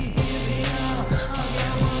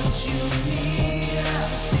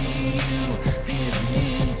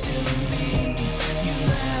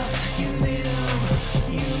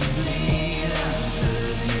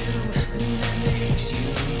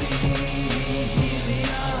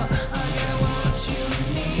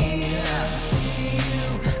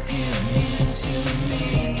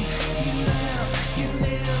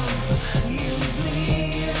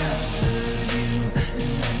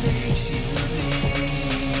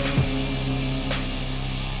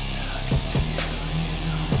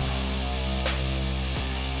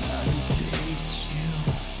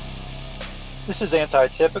This is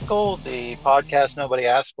Antitypical, the podcast nobody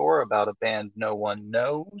asked for about a band no one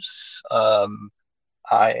knows.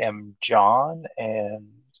 I am John,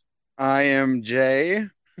 I am Jay.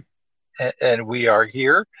 and we are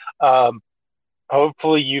here. Um,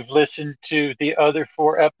 Hopefully, you've listened to the other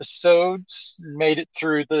four episodes, made it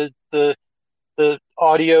through the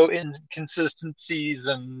audio inconsistencies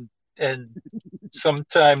and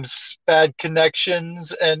sometimes bad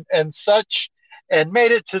connections and such, and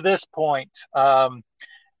made it to this point. Uh,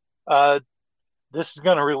 This is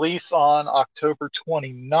going to release on October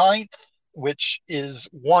 29th, which is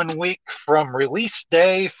 1 week from release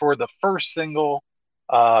day for the first single,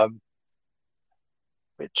 um,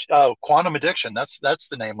 which Quantum Addiction. That's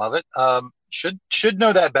the name of it. Should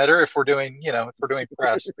know that better if we're doing if we're doing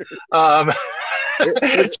press. Um,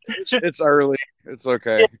 It's early. It's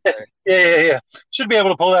okay. yeah. Should be able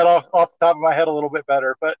to pull that off the top of my head a little bit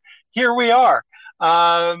better, but here we are.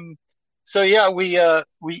 So yeah, we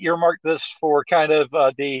earmarked this for kind of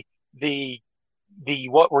the the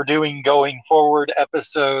what we're doing going forward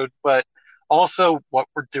episode, but also what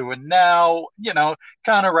we're doing now.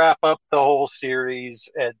 Kind of wrap up the whole series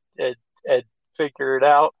and figure it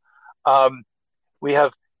out. Um, we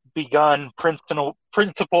have begun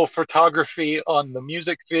principal photography on the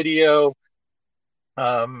music video.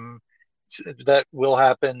 Um, that will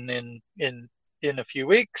happen in a few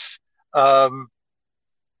weeks. Um,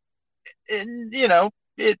 and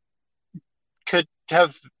it could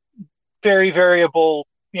have very variable,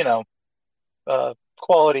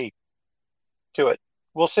 quality to it.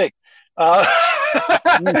 We'll see. Uh,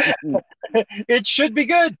 it should be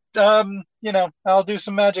good. I'll do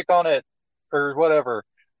some magic on it or whatever.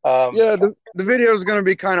 Yeah, the video is going to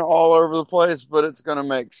be kind of all over the place, but it's going to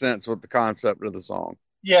make sense with the concept of the song.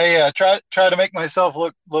 Yeah. Try to make myself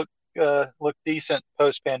look decent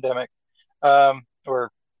post pandemic, or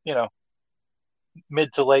you know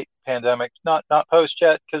mid to late pandemic, not post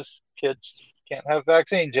yet because kids can't have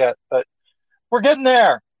vaccines yet, but we're getting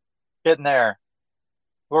there. Getting there.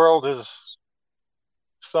 The world is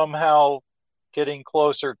somehow getting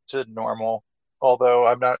closer to normal, although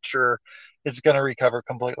I'm not sure it's going to recover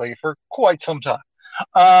completely for quite some time.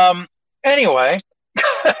 Anyway,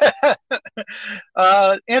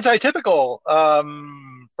 Antitypical,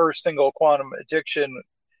 first single, Quantum Addiction.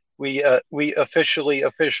 We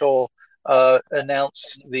official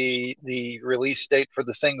announced the release date for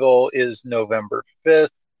the single is November 5th.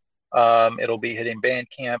 It'll be hitting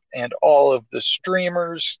Bandcamp and all of the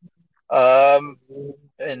streamers. And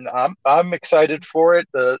I'm excited for it.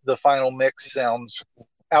 The final mix sounds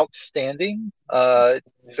outstanding.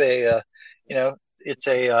 It's a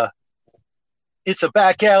it's a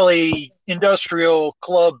back alley industrial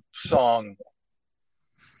club song,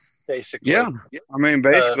 basically. Yeah. I mean,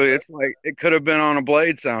 basically, it's like it could have been on a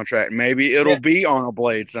Blade soundtrack. Maybe it'll be on a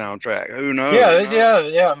Blade soundtrack. Who knows?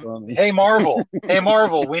 Yeah. Hey, Marvel.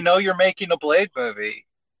 We know you're making a Blade movie.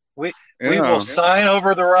 We will sign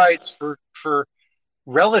over the rights for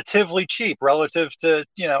relatively cheap relative to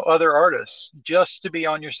other artists just to be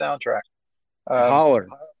on your soundtrack. Holler.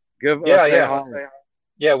 Give us a holler.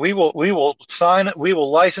 Yeah, we will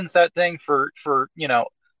license that thing for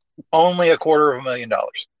only $250,000.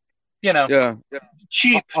 Yeah.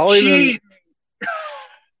 Cheap.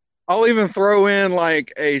 I'll even throw in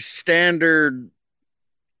like a standard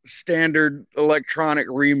electronic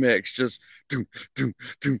remix, just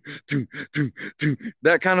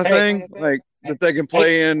that kind of thing, like that they can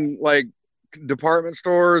play in like department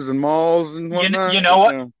stores and malls and whatnot. You know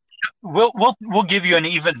what? We'll give you an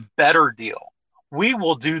even better deal. We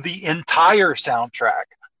will do the entire soundtrack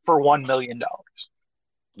for $1 million.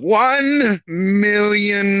 $1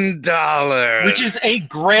 million, which is a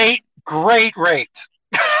great rate.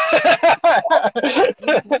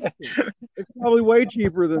 It's probably way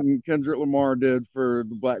cheaper than Kendrick Lamar did for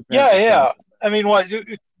the Black Panther. Yeah. I mean, what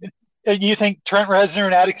you think Trent Reznor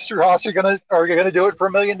and Atticus Ross are gonna do it for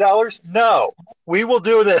 $1 million? No, we will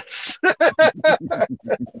do this.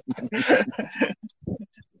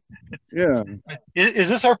 Yeah. Is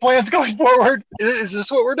this our plans going forward? Is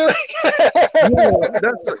this what we're doing? I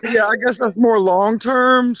guess that's more long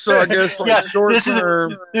term. So I guess short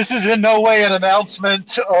term. This is in no way an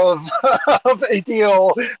announcement of a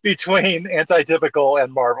deal between Antitypical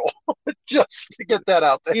and Marvel. Just to get that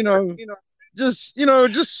out there. Just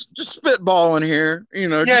spitballing here.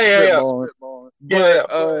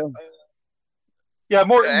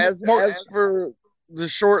 More as for the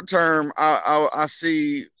short term, I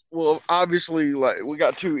see. Well, obviously, like we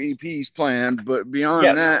got 2 EPs planned, but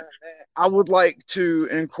beyond that, I would like to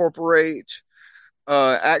incorporate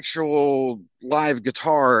actual live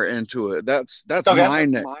guitar into it. That's my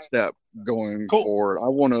next step. going Cool. forward. I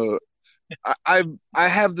want to. I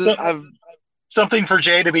have the So, something for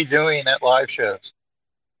Jay to be doing at live shows.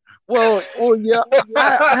 yeah.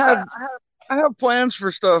 I have plans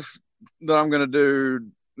for stuff that I'm gonna do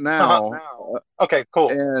Uh-huh. now, Okay, cool.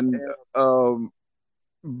 and um,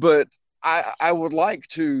 but I would like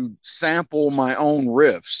to sample my own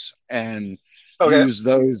riffs and Okay. use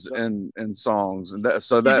those in songs, and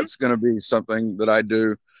Hmm. that's going to be something that I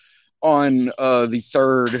do on the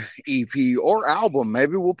third EP or album.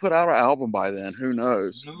 Maybe we'll put out an album by then. Who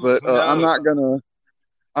knows? But Who knows?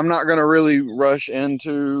 I'm not gonna really rush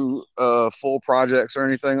into full projects or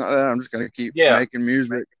anything like that. I'm just gonna keep Yeah. making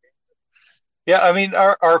music. Yeah. I mean,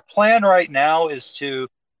 our plan right now is to,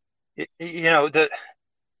 you know,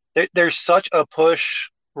 there's such a push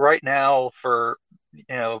right now for,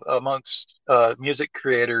 amongst music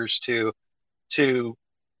creators to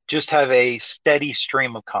just have a steady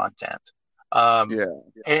stream of content. Um, Yeah,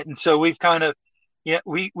 and so we've kind of, yeah,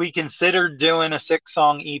 we considered doing a 6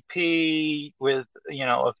 song EP with,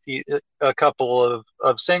 a couple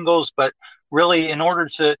of singles, but really in order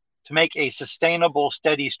to make a sustainable,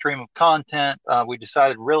 steady stream of content, we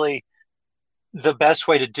decided really the best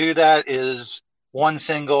way to do that is one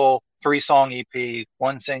single 3 song EP,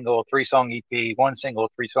 one single 3 song EP, one single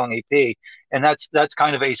 3 song EP, and that's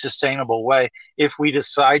kind of a sustainable way. If we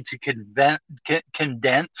decide to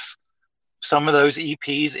condense some of those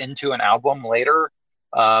EPs into an album later,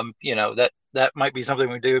 that might be something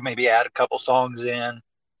we do. Maybe add a couple songs in,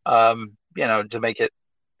 to make it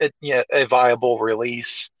a viable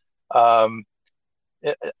release. Um,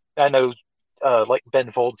 I know, like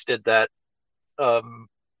Ben Folds did that, um,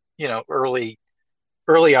 early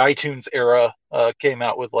iTunes era, came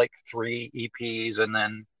out with like 3 EPs and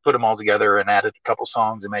then put them all together and added a couple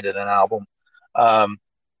songs and made it an album. Um,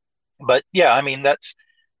 but yeah, I mean that's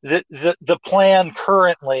the plan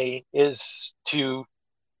currently is to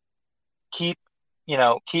keep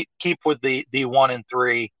keep with the 1 and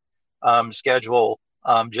 3 schedule,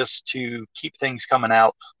 just to keep things coming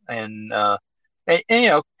out and,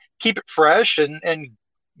 keep it fresh and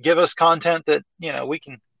give us content that we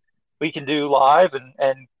can do live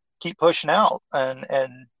and keep pushing out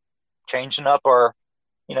and changing up our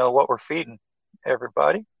what we're feeding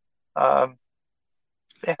everybody. Um,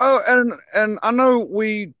 yeah, Oh, and I know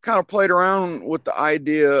we kind of played around with the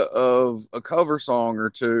idea of a cover song or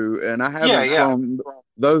two, and I yeah, haven't yeah, thrown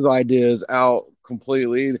those ideas out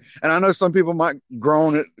completely. And I know some people might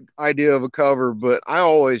groan at the idea of a cover, but I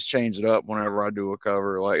always change it up whenever I do a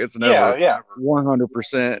cover. Like it's yeah, never yeah.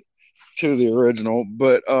 100% to the original,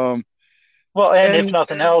 but Well, and if and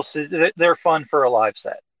nothing else, they're fun for a live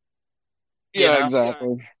set. You yeah, know,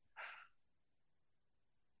 exactly.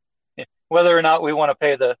 whether or not we want to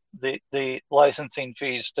pay the licensing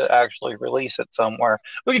fees to actually release it somewhere,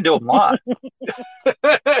 we can do them live.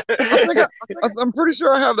 I think I'm pretty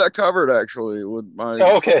sure I have that covered actually with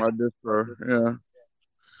Okay. my distro. Yeah.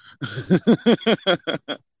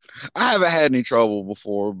 I haven't had any trouble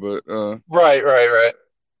before, but Right, right, right.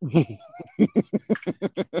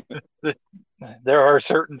 There are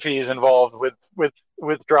certain fees involved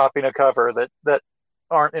with dropping a cover that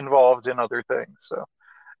aren't involved in other things. So,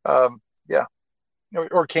 yeah,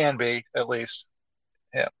 or can be at least.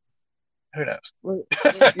 Yeah, who but,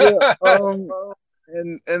 yeah, knows?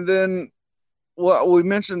 and then well, we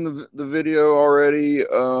mentioned the video already,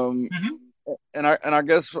 Mhm. and I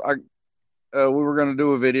guess we were going to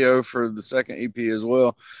do a video for the second EP as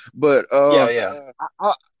well, but Yeah, yeah.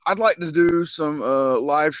 I, I'd like to do some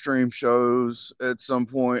live stream shows at some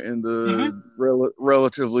point in Hmm. the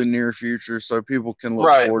relatively near future, so people can look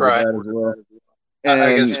Right, forward to right. that as well.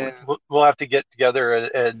 I guess And we'll have to get together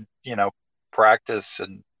and practice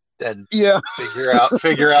and yeah, figure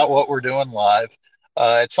out what we're doing live,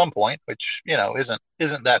 at some point, which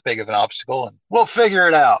isn't that big of an obstacle, and we'll figure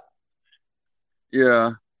it out.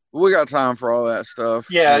 yeah, we got time for all that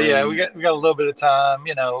stuff, Yeah, yeah, we and got we got a little bit of time.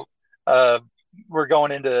 Uh, we're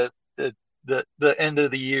going into the end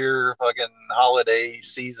of the year, fucking holiday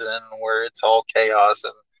season, where it's all chaos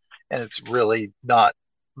and it's really not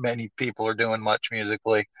many people are doing much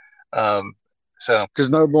musically. Um, so because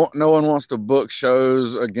no one wants to book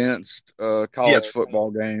shows against yeah, college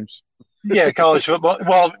football games. yeah, college football.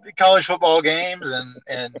 Well, college football games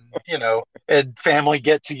and family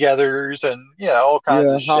get-togethers and all kinds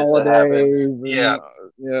Yeah, of shit that happens. holidays Yeah, and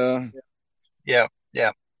yeah. yeah,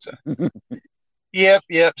 yeah. So, yep,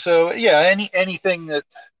 yep. So yeah,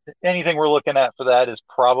 anything we're looking at for that is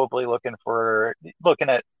probably looking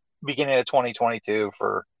at beginning of 2022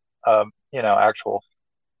 for,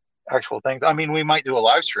 actual things. I mean, we might do a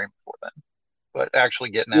live stream before then. but actually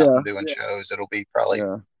getting out Yeah, and doing shows, it'll be probably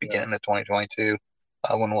yeah, beginning of 2022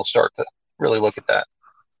 when we'll start to really look at that.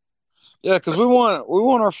 yeah. Because we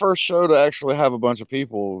want our first show to actually have a bunch of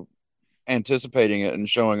people anticipating it and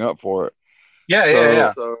showing up for it. Yeah, yeah, So, yeah.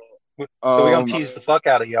 So we're gonna um, tease the fuck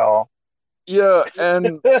out of y'all. yeah,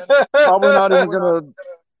 and probably not even gonna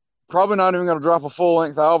probably not even gonna drop a full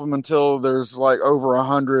length album until there's like over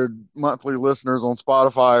 100 monthly listeners on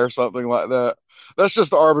Spotify or something like that. That's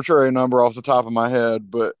just an arbitrary number off the top of my head,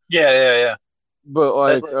 but Yeah, yeah, yeah.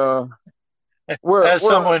 like we're As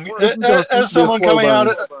someone this is gonna as be a someone slow coming out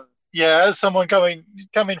burn. of, yeah, as someone coming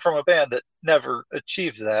from a band that never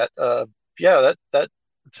achieved that, yeah, that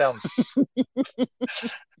sounds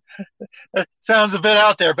that sounds a bit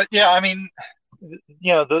out there, but yeah, I mean,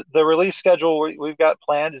 the release schedule we've got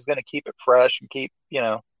planned is going to keep it fresh and keep,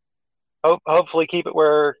 hopefully keep it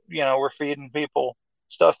where, we're feeding people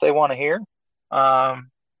stuff they want to hear, um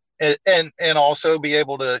and also be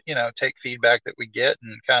able to, take feedback that we get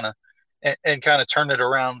and kind of turn it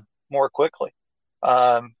around more quickly.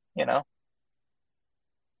 um you know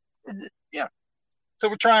yeah, so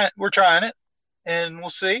we're trying it, and we'll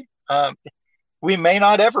see. We may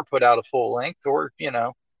not ever put out a full length, or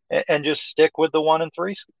and just stick with the 1 and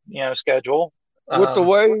 3 schedule. With the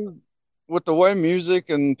um way music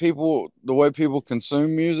and people the way people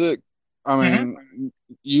consume music, I mhm. mean,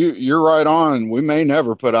 you're right on. We may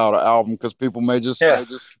never put out an album because people may just Yeah,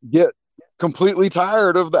 get completely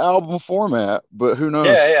tired of the album format. But who yeah,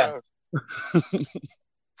 knows? yeah.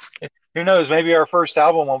 Who knows? Maybe our first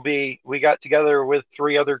album will be, we got together with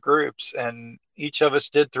 3 other groups and each of us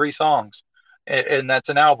did 3 songs, and that's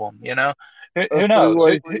an album. A Who three knows?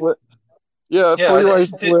 way split. Yeah, Yeah, three-way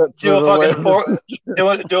splits do are a the way. fucking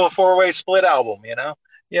do a 4-way split album.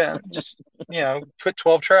 Yeah, just put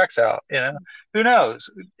 12 tracks out. Who knows?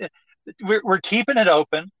 We're keeping it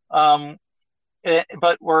open,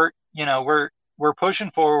 but we're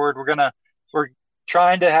pushing forward. We're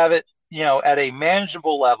trying to have it, at a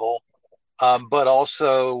manageable level, but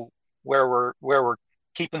also where we're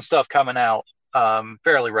keeping stuff coming out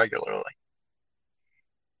fairly regularly.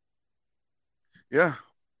 Yeah,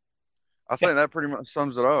 I Yeah. think that pretty much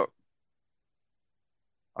sums it up.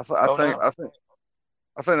 I, th- I Oh think no. I think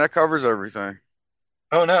I think that covers everything.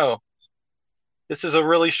 Oh no. This is a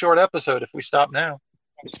really short episode if we stop now.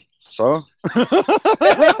 So,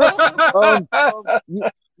 um,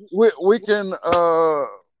 we can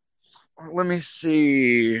let me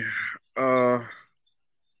see. Uh,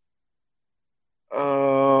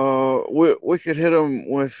 we could hit them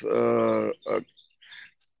with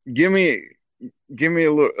give me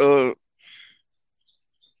a little.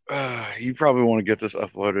 You probably want to get this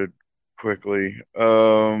uploaded quickly.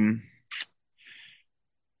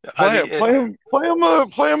 Play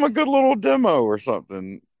him a good little demo or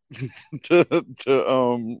something to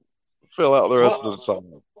fill out the rest of Well, the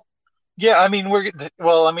song. yeah, I mean, we're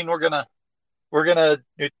gonna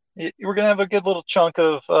have a good little chunk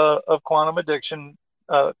of Quantum Addiction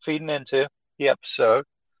feeding into the episode.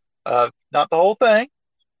 Not the whole thing.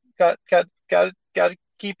 Got to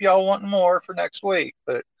keep y'all wanting more for next week,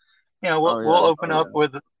 but we'll Oh we'll yeah, open up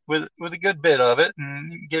with a good bit of it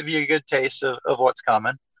and give you a good taste of what's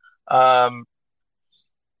coming. Um,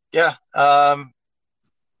 yeah,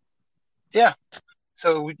 yeah.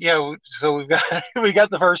 So we've got we got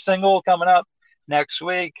the first single coming up next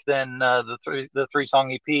week. Then the 3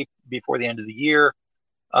 song EP before the end of the year,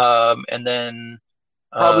 and then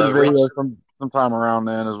probably the Rinse. video sometime around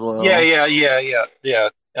then as Yeah, well. yeah, yeah, yeah,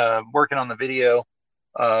 yeah. Working on the video,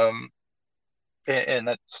 um, and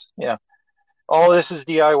that's all this is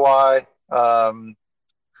DIY.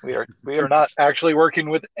 We are not actually working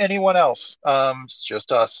with anyone else. It's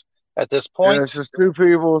just us at this And point. it's just two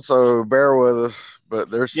people, so bear with us. But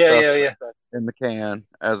there's Yeah, yeah, stuff yeah, in the can,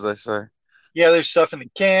 as they say. yeah. There's stuff in the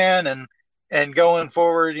can, and going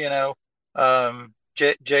forward,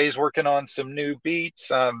 Jay's working on some new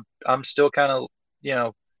beats. I'm still kind of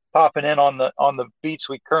popping in on the beats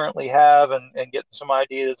we currently have, and getting some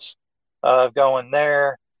ideas going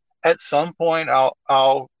there. At some point,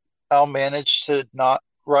 I'll manage to not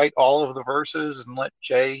write all of the verses and let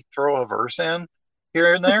Jay throw a verse in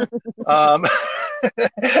here and there. Um,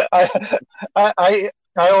 I,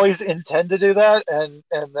 I always intend to do that, and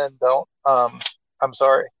then don't. I'm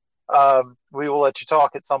sorry. We will let you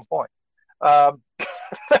talk at some point. Um,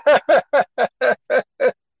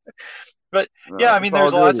 but yeah, I mean, It's all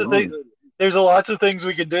there's good. lots of things. There's lots of things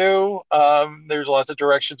we can do. There's lots of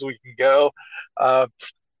directions we can go. Uh,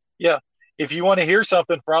 yeah, if you want to hear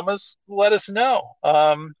something from us, let us know.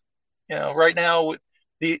 Right now,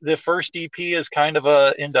 the first EP is kind of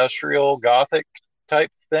a industrial gothic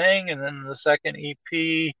type thing, and then the second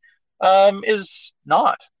EP is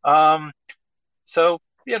not. So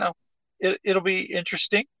it'll be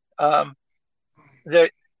interesting. They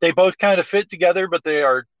they both kind of fit together, but they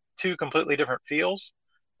are two completely different feels.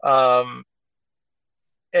 Um,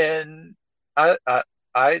 and I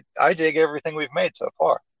dig everything we've made so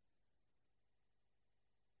far.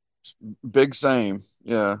 Big same,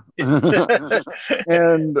 yeah.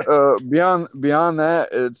 And beyond that,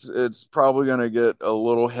 it's probably gonna get a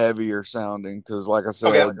little heavier sounding because, like I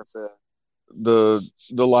said, the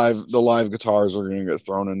live guitars are gonna get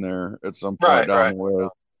thrown in there at some point down the way.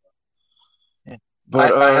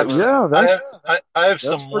 But I have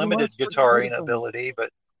some limited guitaring ability, but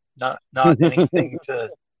not anything to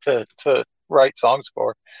write songs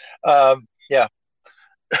for. Yeah,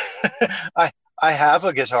 I have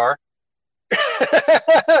a guitar.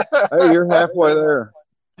 Hey, you're halfway there.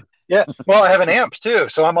 Yeah, well, I have an amp too,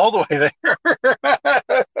 so I'm all the way there.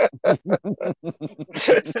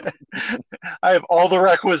 I have all the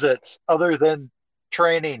requisites other than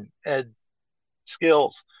training and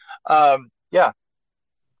skills. Yeah.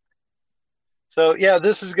 So yeah,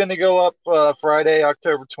 this is going to go up Friday,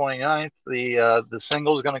 October 29th. The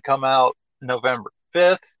single is going to come out November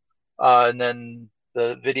 5th, and then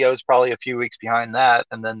the video is probably a few weeks behind that,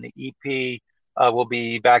 and then the EP will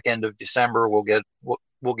be back end of December. We'll get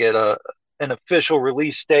an official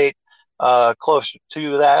release date closer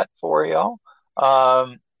to that for y'all,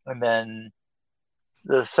 and then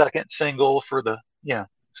the second single for the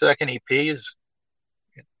second EP is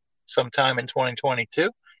sometime in 2022,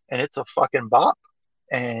 and it's a fucking bop,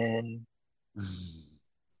 and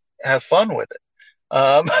have fun with it.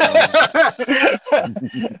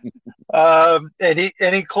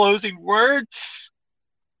 Any closing words?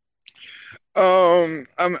 I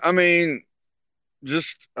mean,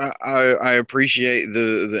 just I appreciate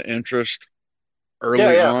the interest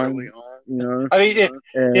early on. You know, I mean,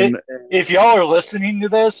 if y'all are listening to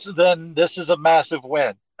this, then this is a massive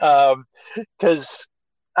win. Because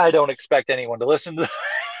I don't expect anyone to listen to.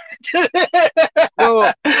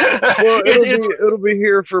 well, it'll be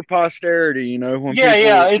here for posterity, you know. When people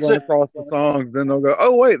run across the songs, then they'll go,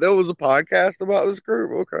 "Oh wait, there was a podcast about this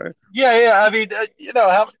group." Okay. Yeah. I mean,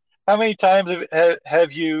 how many times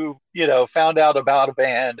have you found out about a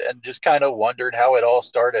band and just kind of wondered how it all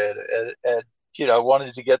started and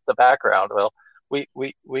wanted to get the background? Well, we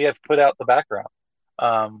have put out the background.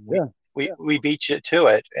 We beat you to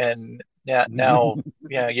it, and now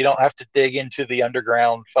you don't have to dig into the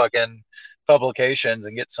underground fucking publications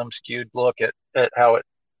and get some skewed look at how it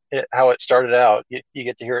started out. You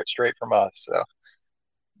get to hear it straight from us. So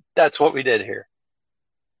that's what we did here.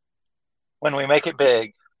 When we make it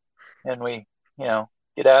big and we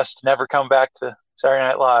get asked to never come back to Saturday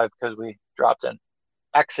Night Live because we dropped an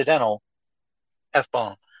accidental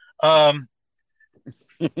F-bomb.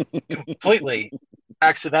 Completely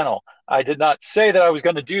accidental. I did not say that I was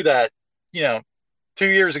going to do that, 2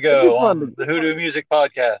 years ago on the Hoodoo Music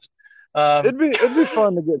Podcast. It'd be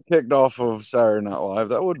fun to get kicked off of Saturday Night Live.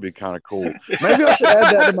 That would be kind of cool. Maybe I should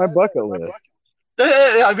add that to my bucket list.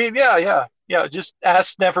 I mean, yeah. Just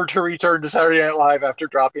ask never to return to Saturday Night Live after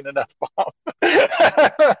dropping an F-bomb.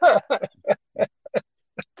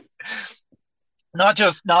 Not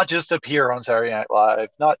just appear on Saturday Night Live.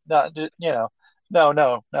 Not No.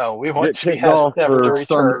 We want to be asked never to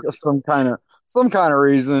return. Some kind of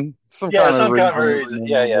reason. Some kind of reason.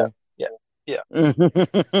 Yeah.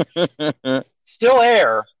 Still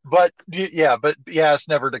air, but yes,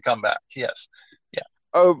 never to come back. Yes. Yeah.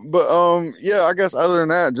 I guess other than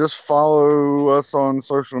that, just follow us on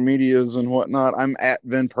social medias and whatnot. I'm at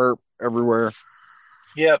VinPerp everywhere.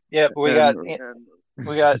 Yep. We got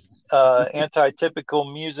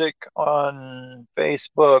Anti-Typical Music on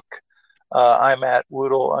Facebook. I'm at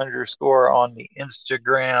Woodle_ on the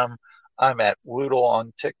Instagram. I'm at Woodle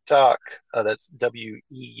on TikTok. That's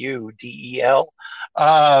WEUDEL.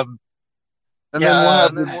 And then we'll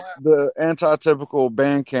have the Anti-Typical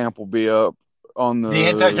Bandcamp will be up on the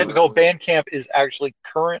Anti-Typical Bandcamp is actually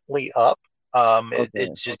currently up.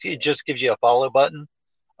 It just gives you a follow button.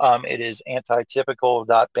 It is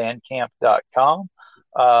antitypical.bandcamp.com.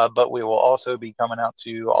 But we will also be coming out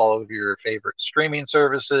to all of your favorite streaming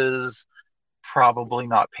services. Probably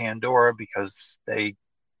not Pandora because they're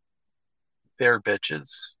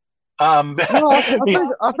bitches. No, I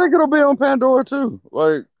think it'll be on Pandora too.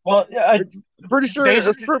 Like, well, pretty sure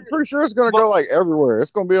it's gonna go like everywhere.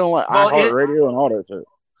 It's gonna be on like iHeartRadio and all that shit.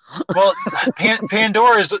 Well,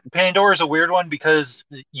 Pandora is a weird one because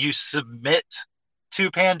you submit to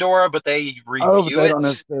Pandora, but they Oh, but review they it. don't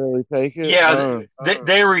necessarily take it. Yeah,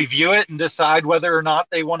 they review it and decide whether or not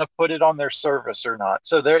they want to put it on their service or not.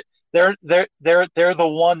 So they're the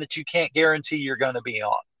one that you can't guarantee you're going to be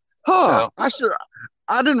on. Huh. So,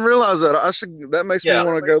 I didn't realize that. That makes me yeah.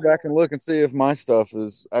 want to go back and look and see if my stuff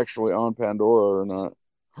is actually on Pandora or not.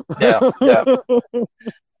 Yeah.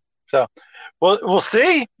 So we'll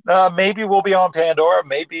see. Maybe we'll be on Pandora.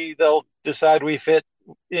 Maybe they'll decide we fit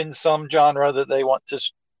in some genre that they want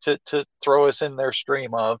to throw us in their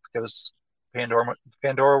stream of, because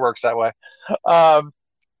Pandora works that way.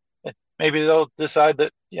 Maybe they'll decide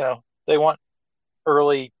that they want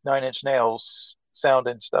early Nine Inch Nails sound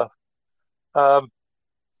and stuff,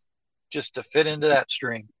 just to fit into that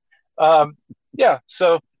stream. Yeah,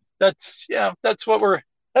 so that's what we're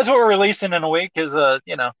releasing in a week is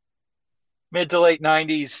mid to late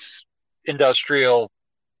 90s industrial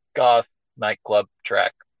goth nightclub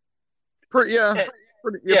track. Pretty much.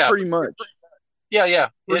 Yeah.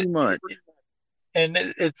 Pretty much. And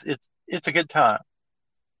it's a good time.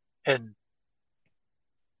 And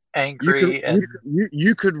angry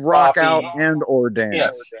you could rock out and or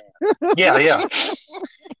dance. Yeah.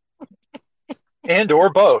 And or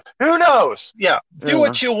both. Who knows? Yeah. Do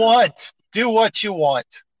what you want. Do what you want.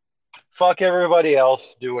 Fuck everybody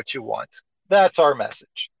else. Do what you want. That's our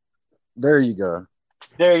message. There you go.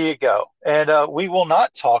 And we will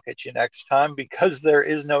not talk at you next time, because there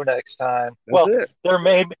is no next time. There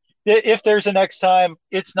may be, if there's a next time,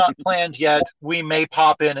 it's not planned yet. We may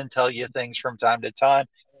pop in and tell you things from time to time.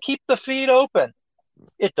 Keep the feed open.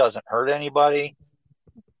 It doesn't hurt anybody.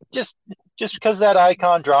 Just because that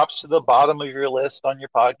icon drops to the bottom of your list on your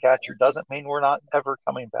podcatcher doesn't mean we're not ever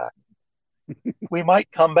coming back. We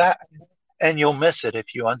might come back, and you'll miss it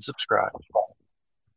if you unsubscribe.